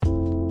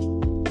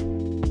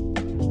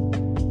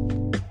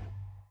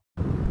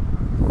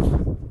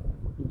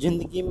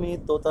जिंदगी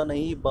में तोता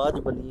नहीं बाज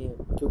बनिए,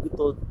 क्योंकि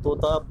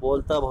तोता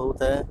बोलता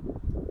बहुत है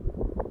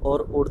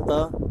और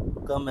उड़ता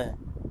कम है,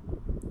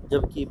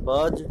 जबकि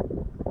बाज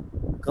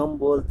कम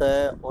बोलता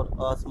है और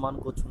आसमान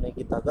को छूने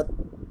की ताकत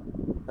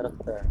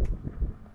रखता है।